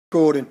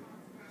Gordon.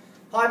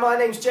 Hi, my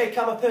name's Jake.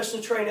 I'm a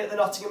personal trainer at the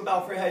Nottingham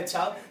Belfry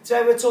Hotel. Today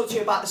I'm going to talk to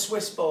you about the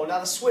Swiss ball. Now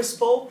the Swiss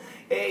ball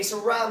is a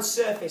round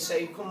surface, so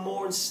you become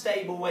more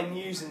unstable when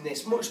using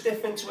this. Much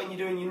different to when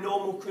you're doing your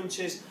normal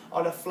crunches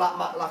on a flat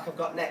mat like I've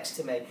got next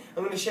to me.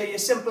 I'm going to show you a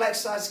simple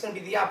exercise. It's going to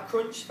be the ab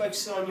crunch,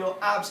 focusing on your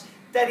abs.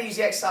 Dead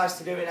easy exercise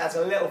to do, and adds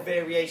a little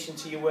variation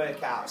to your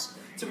workouts.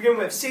 To begin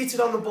with,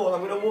 seated on the ball,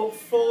 I'm going to walk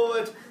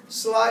forward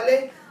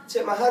slightly,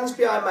 take my hands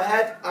behind my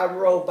head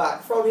and roll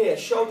back. From here,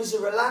 shoulders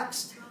are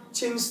relaxed,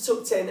 chin's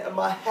tucked in and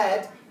my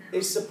head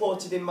is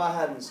supported in my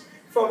hands.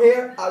 From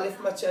here, I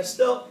lift my chest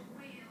up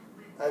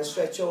and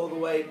stretch all the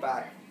way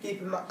back,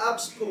 keeping my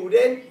abs pulled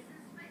in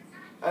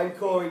and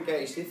core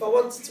engaged. If I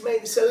wanted to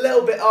make this a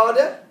little bit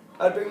harder,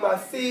 I'd bring my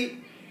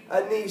feet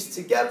and knees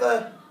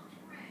together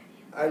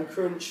and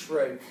crunch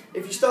through.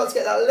 If you start to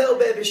get that little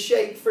bit of a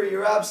shake through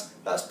your abs,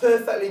 that's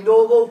perfectly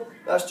normal.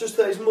 That's just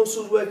those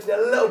muscles working a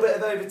little bit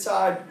of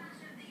overtime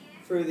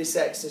through this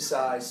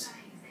exercise.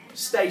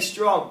 Stay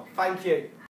strong. Thank you.